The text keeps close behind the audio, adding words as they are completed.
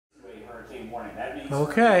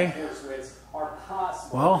Okay.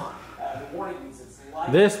 Well,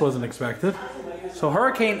 this wasn't expected. So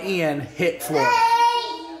Hurricane Ian hit Florida.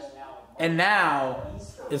 And now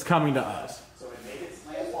it's coming to us.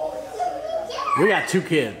 We got 2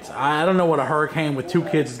 kids. I don't know what a hurricane with 2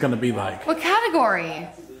 kids is going to be like. What category?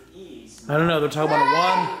 I don't know. They're talking about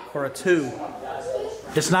a 1 or a 2.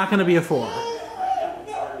 It's not going to be a 4.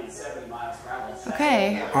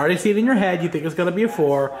 Okay. Already see it in your head. You think it's going to be a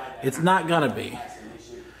 4. It's not going to be.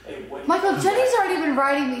 Michael, Jenny's already been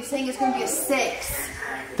writing me saying it's going to be a 6.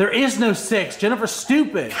 There is no 6. Jennifer's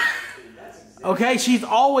stupid. Okay? She's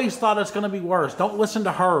always thought it's going to be worse. Don't listen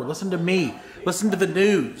to her. Listen to me. Listen to the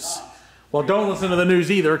news. Well, don't listen to the news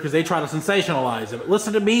either because they try to sensationalize it. But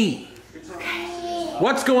listen to me. Okay.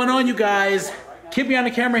 What's going on, you guys?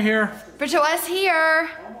 KidBehindACamera here. Bridgette here.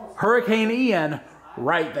 Hurricane Ian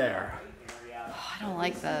right there. Oh, I don't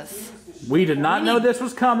like this. We did not know this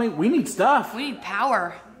was coming. We need stuff. We need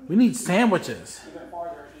power. We need sandwiches.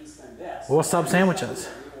 Well, sub sandwiches.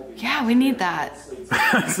 Yeah, we need that.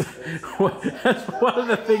 That's one of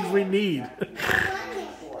the things we need.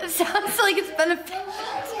 It sounds like it's beneficial.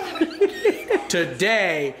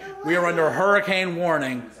 Today, we are under a hurricane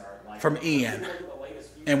warning from Ian,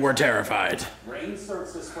 and we're terrified. It's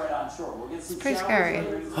pretty scary.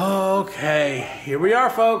 Okay, here we are,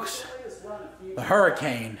 folks. The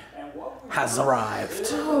hurricane has arrived.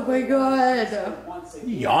 Oh my god.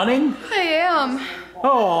 Yawning? I am.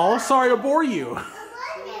 Oh, sorry to bore you.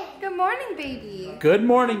 Good morning, baby. Good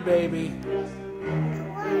morning, baby.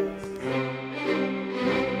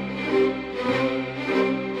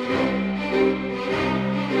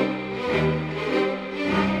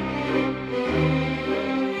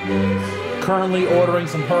 Currently ordering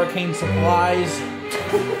some hurricane supplies,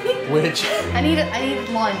 which I need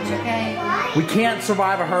lunch, okay? we can't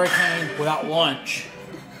survive a hurricane without lunch.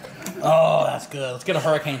 Oh, that's good. Let's get a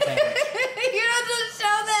hurricane sandwich. You're not supposed to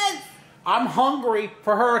show this. I'm hungry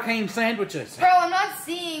for hurricane sandwiches. Bro, I'm not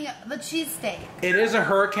seeing the cheesesteak. It is a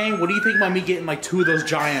hurricane. What do you think about me getting like 2 of those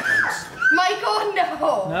giant ones? Michael,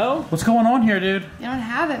 no. No? What's going on here, dude? You don't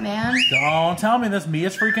have it, man. Don't tell me this.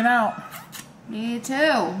 Mia's freaking out. Me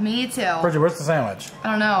too. Me too. Bridget, where's the sandwich?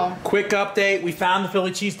 I don't know. Quick update. We found the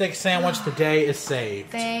Philly cheesesteak sandwich. The day is saved.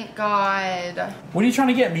 Thank God. What are you trying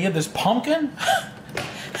to get, Mia? This pumpkin?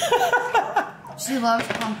 She loves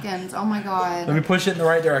pumpkins. Oh my God. Let me push it in the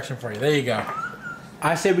right direction for you. There you go.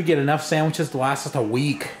 I say we get enough sandwiches to last us a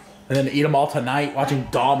week and then eat them all tonight watching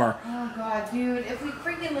Dahmer. Oh God, dude. If we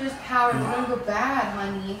freaking lose power, we're gonna go bad,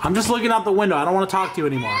 honey. I'm just looking out the window. I don't want to talk to you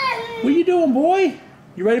anymore. What are you doing, boy?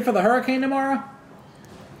 You ready for the hurricane tomorrow?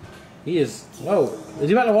 He is. Whoa. Is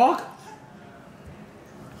he about to walk?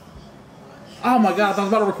 Oh my God. I thought I was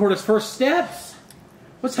about to record his first steps.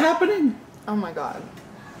 What's happening? Oh my God.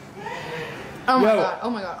 Oh my God. Oh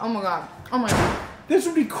my God. Oh my God. Oh my God. This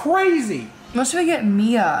would be crazy. What should we get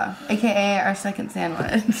Mia, aka our second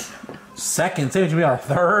sandwich? Second sandwich? We got our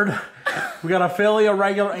third. We got a Philly, a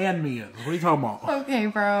regular, and Mia. What are you talking about? Okay,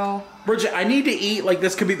 bro. Bridget, I need to eat like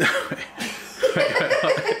this could be the...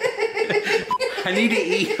 I need to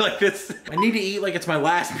eat like this. I need to eat like it's my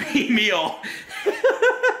last meal.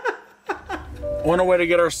 On our way to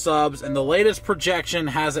get our subs, and the latest projection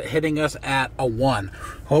has it hitting us at a 1.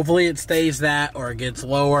 Hopefully it stays that, or it gets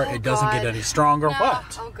lower. It doesn't get any stronger. No.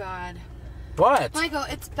 What? Oh God. What? Michael,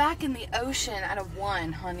 it's back in the ocean at a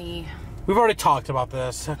 1, honey. We've already talked about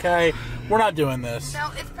this, okay? We're not doing this. No,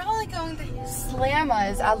 it's probably going to slam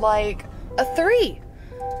us at like a 3.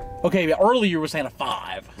 Okay, earlier you were saying a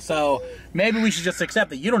 5, so maybe we should just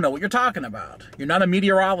accept that you don't know what you're talking about. You're not a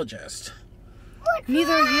meteorologist.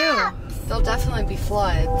 Neither are you. There'll definitely be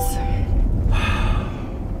floods.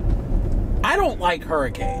 I don't like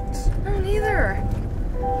hurricanes. I don't either.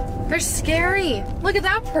 They're scary. Look at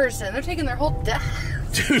that person. They're taking their whole desk.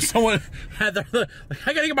 Dude, someone had their...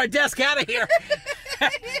 I gotta get my desk out of here.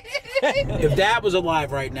 If Dad was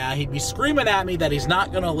alive right now, he'd be screaming at me that he's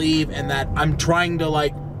not gonna leave and that I'm trying to,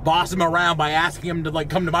 like, boss him around by asking him to, like,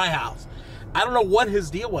 come to my house. I don't know what his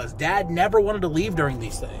deal was. Dad never wanted to leave during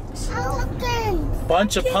these things. Pumpkins.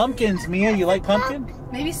 Bunch of pumpkins, Mia. You like pumpkin?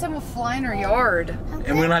 Maybe some will fly in our yard.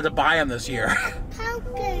 And we don't have to buy them this year.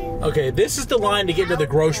 Pumpkins. Okay, this is the line to get to the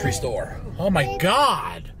grocery store. Oh my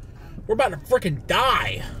God. We're about to freaking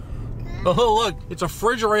die. Oh, look, it's a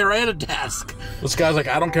refrigerator and a desk. This guy's like,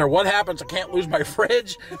 I don't care what happens, I can't lose my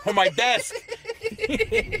fridge or my desk.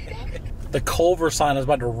 The Culver sign is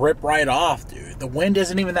about to rip right off, dude. The wind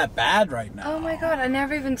isn't even that bad right now. Oh my God, I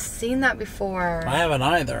never even seen that before. I haven't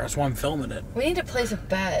either, that's why I'm filming it. We need to place a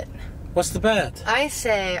bet. What's the bet? I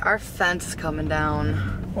say our fence is coming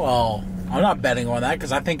down. Well, I'm not betting on that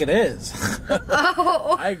because I think it is.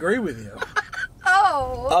 Oh. I agree with you.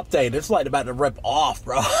 Oh. Update, it's like about to rip off,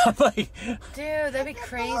 bro. Like, dude, that'd be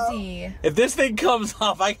crazy. if this thing comes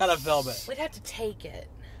off, I gotta film it. We'd have to take it.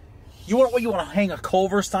 You want to hang a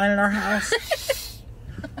Culver sign in our house?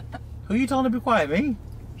 Who are you telling to be quiet, me?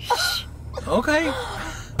 Okay.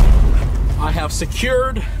 I have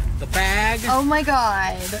secured the bag. Oh my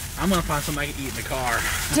god. I'm gonna find something I can eat in the car.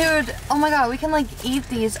 Dude, oh my god, we can like eat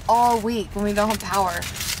these all week when we don't have power.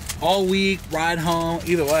 All week, ride home,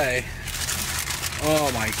 either way.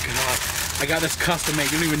 Oh my god. I got this custom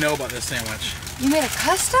made. You don't even know about this sandwich. You made a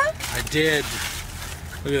custom? I did.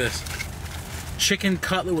 Look at this. Chicken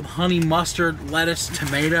cutlet with honey mustard, lettuce,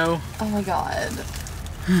 tomato. Oh my god.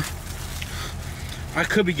 I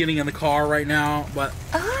could be getting in the car right now, but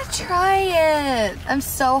I want to try it. I'm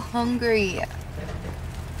so hungry.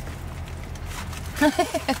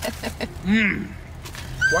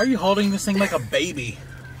 Why are you holding this thing like a baby?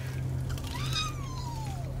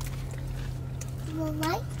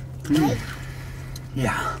 Right?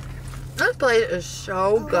 Yeah. This plate is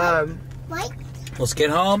so good. Right? Let's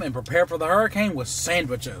get home and prepare for the hurricane with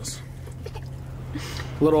sandwiches.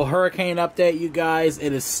 Little hurricane update, you guys.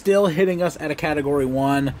 It is still hitting us at a category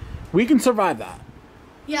 1. We can survive that.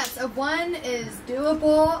 Yes, a 1 is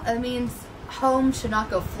doable. That means home should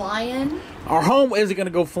not go flying. Our home isn't going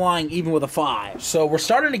to go flying even with a 5. So we're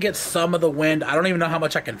starting to get some of the wind. I don't even know how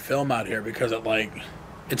much I can film out here because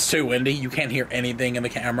it's too windy. You can't hear anything in the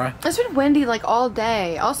camera. It's been windy like all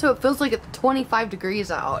day. Also, it feels like it's 25 degrees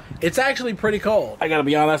out. It's actually pretty cold. I gotta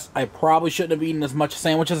be honest, I probably shouldn't have eaten as much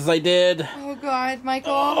sandwiches as I did. Oh god,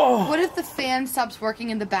 Michael. Oh. What if the fan stops working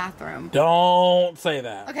in the bathroom? Don't say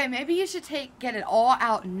that. Okay, maybe you should get it all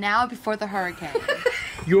out now before the hurricane.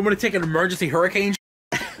 You want me to take an emergency hurricane?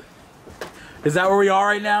 Is that where we are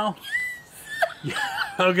right now?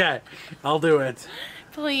 Okay, I'll do it.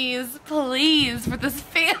 Please, please, for this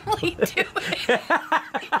family, do it.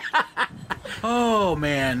 Oh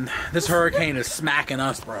man, this hurricane is smacking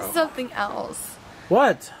us, bro. Something else.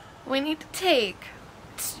 What? You need to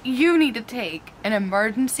take an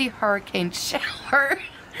emergency hurricane shower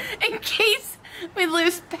in case we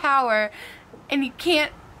lose power and you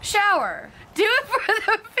can't shower. Do it for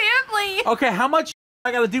the family. Okay, how much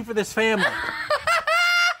I gotta do for this family?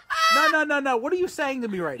 No. What are you saying to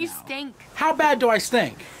me right now? You stink. How bad do I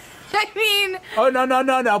stink? I mean... Oh,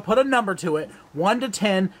 no. Put a number to it. 1 to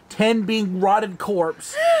 10. 10 being rotted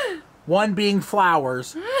corpse. 1 being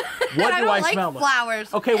flowers. What do I like smell like?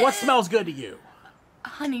 Flowers. Okay, what smells good to you?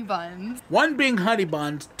 Honey buns. 1 being honey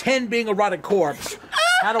buns. 10 being a rotted corpse.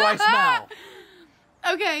 How do I smell?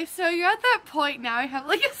 Okay, so you're at that point now. You have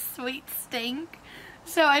like a sweet stink.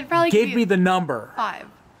 So I'd probably Give me the number. 5.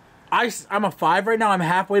 I'm a 5 right now. I'm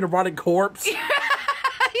halfway to rotted corpse.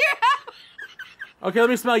 Okay, let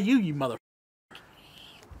me smell you mother.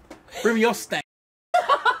 Bring me your stank.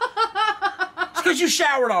 It's because you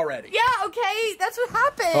showered already. Yeah, okay, that's what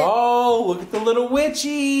happened. Oh, look at the little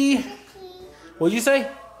witchy. What'd you say?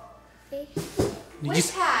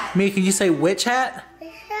 Witch hat. Mia, can you say witch hat?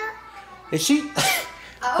 Is she?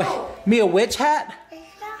 Oh. Wait, Mia, witch hat?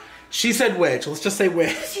 She said witch. Let's just say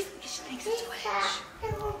witch. She thinks it's witch.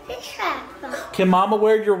 Can Mama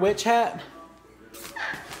wear your witch hat?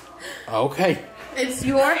 Okay. It's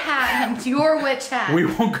your hat and it's your witch hat. We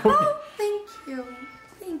won't go. Oh, thank you.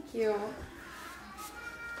 Thank you.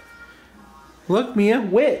 Look, Mia,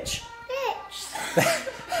 witch.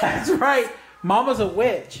 That's right. Mama's a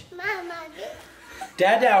witch. Mama,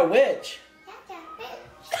 Dada a witch.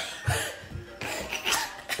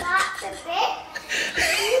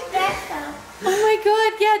 Oh my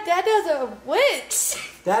god, yeah, Dada's a witch.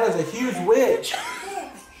 Dada's a huge witch.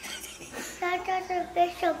 Dada's a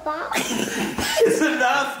bishop box. It's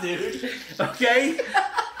enough, dude. Okay?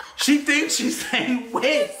 She thinks she's saying witch.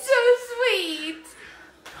 It's so sweet.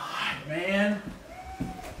 God, man.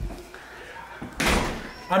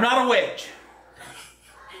 I'm not a witch.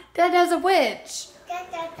 Dada's a witch.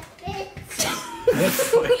 Dada's a bitch.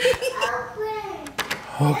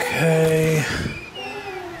 Okay.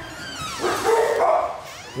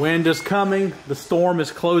 Wind is coming. The storm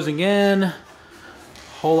is closing in.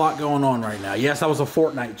 Whole lot going on right now. Yes, that was a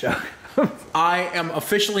Fortnite joke. I am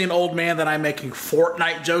officially an old man that I'm making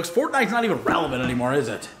Fortnite jokes. Fortnite's not even relevant anymore, is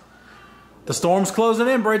it? The storm's closing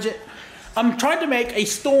in, Bridget. I'm trying to make a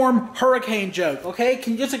storm hurricane joke, okay?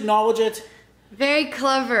 Can you just acknowledge it? Very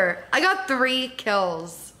clever. I got 3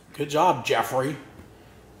 kills. Good job, Jeffrey.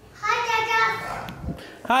 Hi, Dada.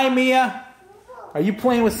 Hi, Mia. Are you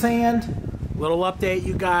playing with sand? Little update,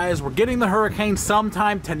 you guys. We're getting the hurricane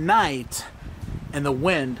sometime tonight, and the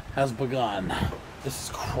wind has begun. This is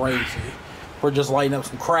crazy. We're just lighting up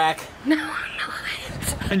some crack. No, I'm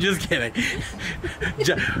not. I'm just kidding.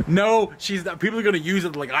 No, she's not. People are gonna use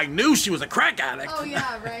it like, I knew she was a crack addict. Oh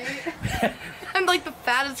yeah, right? I'm like the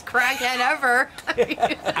fattest crackhead ever.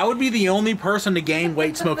 I would be the only person to gain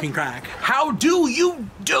weight smoking crack. How do you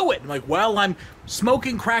do it? I'm like, well, I'm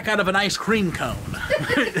smoking crack out of an ice cream cone.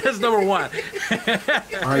 That's number one.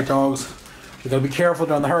 All right, dogs. We gotta be careful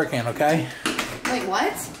during the hurricane, okay? Wait,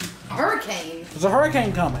 what? Hurricane? There's a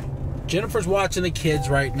hurricane coming. Jennifer's watching the kids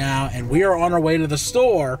right now, and we are on our way to the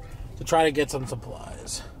store to try to get some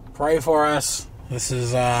supplies. Pray for us. This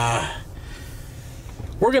is,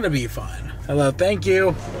 we're gonna be fine. Hello, thank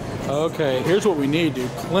you. Okay, here's what we need, dude.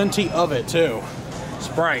 Plenty of it, too.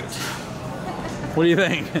 Sprite. What do you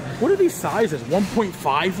think? What are these sizes?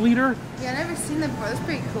 1.5 liter? Yeah, I've never seen them before. That's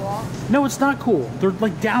pretty cool. No, it's not cool. They're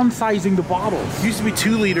like downsizing the bottles. It used to be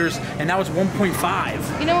 2 liters, and now it's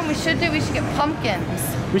 1.5. You know what we should do? We should get pumpkins.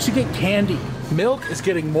 We should get candy. Milk is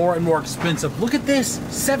getting more and more expensive. Look at this,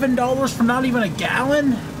 $7 for not even a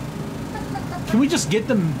gallon? Can we just get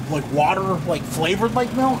them like water, like flavored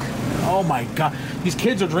like milk? Oh my God, these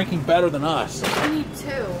kids are drinking better than us. I need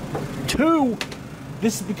 2. 2?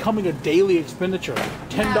 This is becoming a daily expenditure.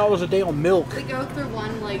 $10 a day on milk. We go through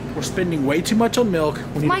one like... We're spending way too much on milk.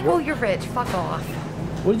 We need Michael, you're rich. Fuck off.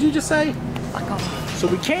 What did you just say? Fuck off. So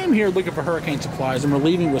we came here looking for hurricane supplies, and we're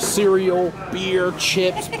leaving with cereal, beer,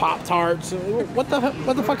 chips, Pop-Tarts. What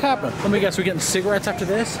the fuck happened? Let me guess, we're getting cigarettes after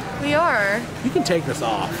this? We are. You can take this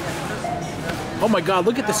off. Oh my God,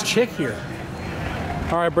 look at this chick here.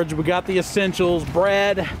 All right, Bridget, we got the essentials: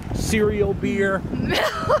 bread, cereal, beer,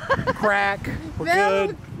 crack. We're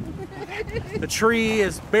good. The tree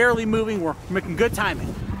is barely moving. We're making good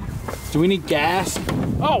timing. Do we need gas?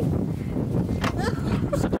 Oh!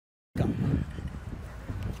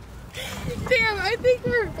 Damn, I think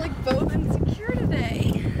we're like both insecure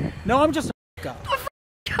today. No, I'm just a up. What's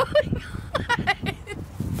going on?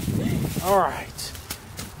 All right.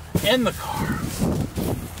 In the car.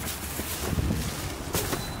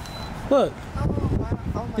 Look. Oh, wow.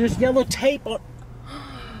 Oh my There's yellow tape on.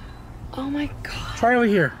 Oh my God. Try over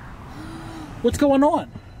here. What's going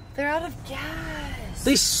on? They're out of gas.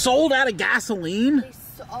 They sold out of gasoline?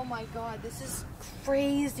 Oh my God, this is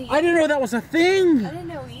crazy. I didn't know that was a thing. I didn't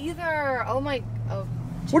know either. Oh my... Oh.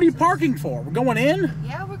 What are you parking for? We're going in?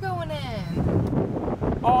 Yeah, we're going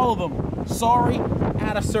in. All of them. Sorry,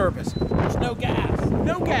 out of service. There's no gas.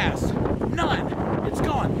 No gas. None. It's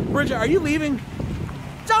gone. Bridget, are you leaving?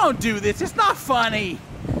 Don't do this. It's not funny.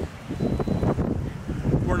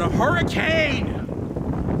 We're in a hurricane.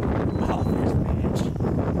 Oh, there's Midge.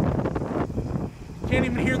 Can't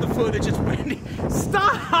even hear the footage. It's windy.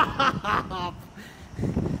 Stop.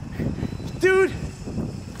 Dude.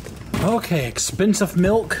 Okay, expensive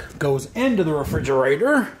milk goes into the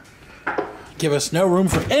refrigerator. Give us no room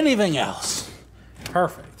for anything else.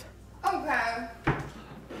 Perfect. Okay.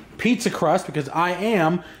 Pizza crust, because I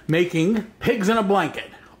am making pigs in a blanket.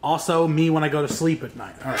 Also, me when I go to sleep at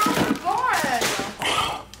night. All right. Oh my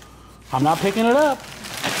God. I'm not picking it up.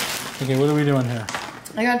 Okay, what are we doing here?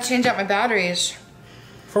 I gotta change out my batteries.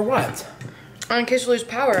 For what? In case we lose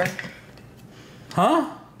power.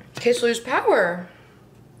 Huh? In case we lose power.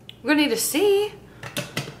 We're gonna need to see.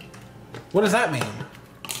 What does that mean?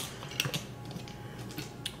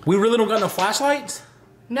 We really don't got no flashlights?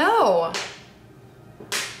 No.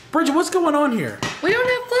 Bridget, what's going on here? We don't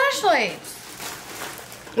have flashlights.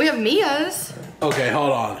 We have Mia's. Okay,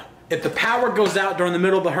 hold on. If the power goes out during the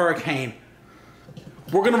middle of the hurricane,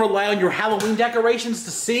 we're gonna rely on your Halloween decorations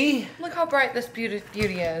to see? Look how bright this beauty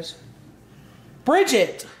is.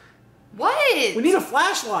 Bridget! What? We need a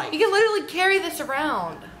flashlight. You can literally carry this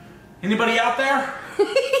around. Anybody out there?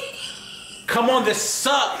 Come on, this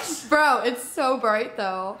sucks. Bro, it's so bright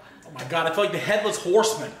though. Oh my God, I feel like the Headless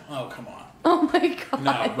Horseman. Oh, come on. Oh my God.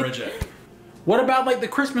 No, Bridget. What about like the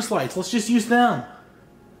Christmas lights? Let's just use them.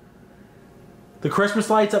 The Christmas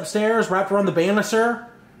lights upstairs wrapped around the banister.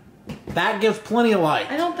 That gives plenty of light.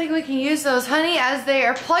 I don't think we can use those, honey, as they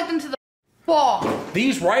are plugged into the wall.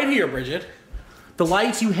 These right here, Bridget. The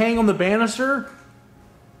lights you hang on the banister.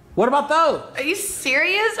 What about those? Are you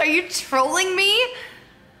serious? Are you trolling me?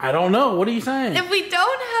 I don't know. What are you saying? If we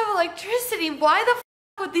don't have electricity, why the f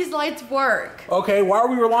would these lights work? Okay, why are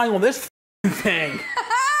we relying on this thing?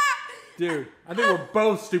 Dude, I think we're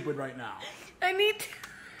both stupid right now. I need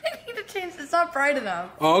to change. It's not bright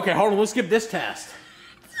enough. Oh, okay, hold on. Let's skip this test.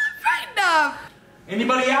 It's not bright enough.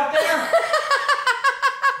 Anybody out there?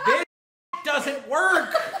 This doesn't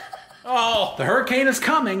work. Oh, the hurricane is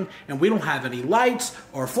coming, and we don't have any lights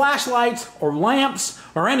or flashlights or lamps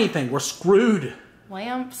or anything. We're screwed.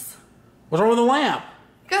 Lamps? What's wrong with the lamp?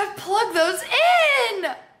 You gotta plug those in!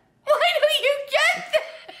 Why don't you get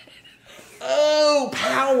that? Oh,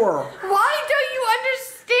 power. Why don't you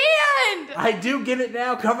understand? I do get it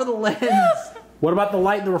now. Cover the lens. What about the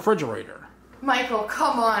light in the refrigerator? Michael,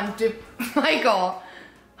 come on, dude. Michael,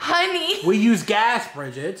 honey. We use gas,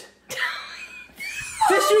 Bridget.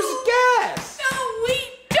 This uses gas. No, we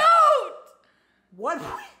don't. What?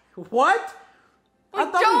 What? We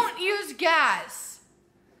don't use gas.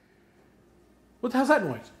 What the hell's that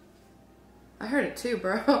noise? I heard it too,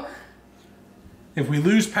 bro. If we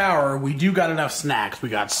lose power, we do got enough snacks. We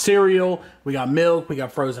got cereal, we got milk, we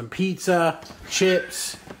got frozen pizza,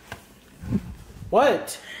 chips.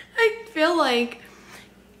 What? I feel like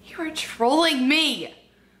you are trolling me.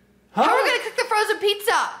 Huh? How are we gonna cook the frozen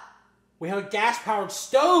pizza? We have a gas-powered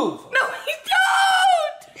stove. No, we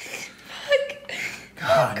don't. Fuck.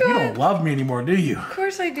 God, you don't love me anymore, do you? Of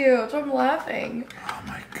course I do. That's why I'm laughing. Oh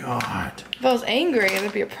my God. If I was angry,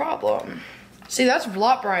 it'd be a problem. See, that's a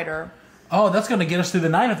lot brighter. Oh, that's gonna get us through the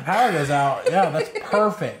night if the power goes out. Yeah, that's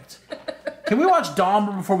perfect. Can we watch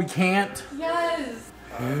Dahmer before we can't? Yes.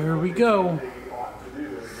 Here we go.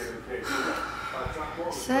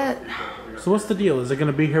 Set. So what's the deal? Is it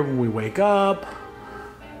gonna be here when we wake up?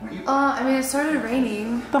 I mean, it started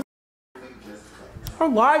raining. Our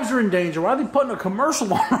lives are in danger. Why are they putting a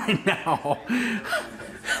commercial on right now?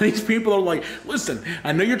 These people are like, listen,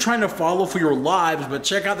 I know you're trying to follow for your lives, but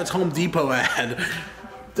check out this Home Depot ad.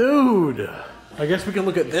 Dude, I guess we can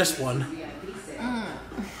look at this one.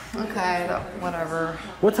 Okay, whatever.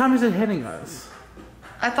 What time is it hitting us?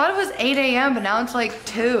 I thought it was 8 a.m., but now it's like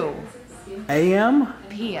 2 a.m.?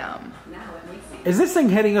 p.m. Is this thing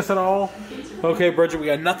hitting us at all? Okay, Bridget, we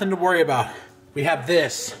got nothing to worry about. We have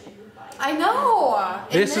this. I know.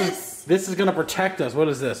 This is gonna protect us. What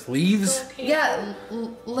is this? Leaves? Yeah,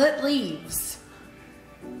 lit leaves.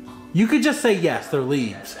 You could just say yes, they're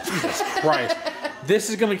leaves. Jesus Christ.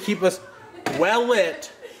 This is gonna keep us well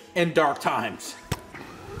lit in dark times.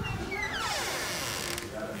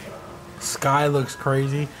 Sky looks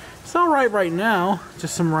crazy. It's all right now.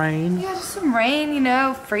 Just some rain. Yeah, just some rain, you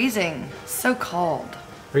know, freezing. So cold.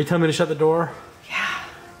 Are you telling me to shut the door? Yeah.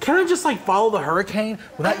 Can I just like follow the hurricane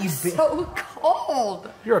without you being so cold?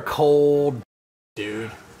 You're a cold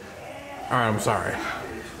dude. All right, I'm sorry.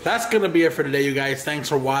 That's gonna be it for today, you guys. Thanks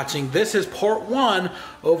for watching. This is part 1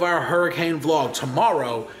 of our hurricane vlog.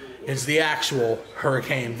 Tomorrow is the actual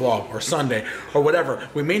hurricane vlog, or Sunday, or whatever.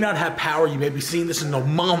 We may not have power. You may be seeing this in a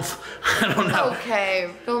month. I don't know. Okay,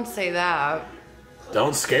 don't say that.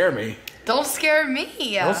 Don't scare me. Don't scare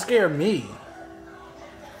me. Don't scare me.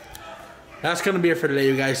 That's gonna be it for today,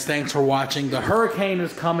 you guys. Thanks for watching. The hurricane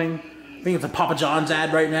is coming. I think it's a Papa John's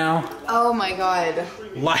ad right now. Oh my God.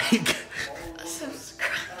 Like,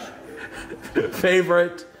 Subscribe.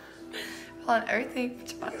 favorite. On everything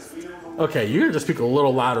but your West. Okay, you're gonna just speak a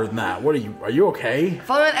little louder than that. What are you okay?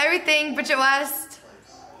 Following everything but your West.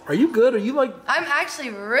 Are you good? Are you like... I'm actually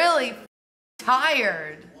really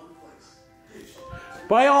tired.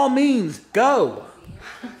 By all means, go.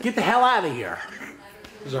 Get the hell out of here.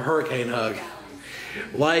 There's a hurricane hug.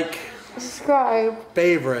 Like, Subscribe.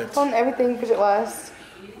 favorite. On everything but your West.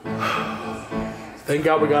 Thank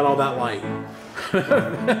God we got all that light.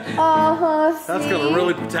 That's gonna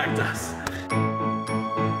really protect us.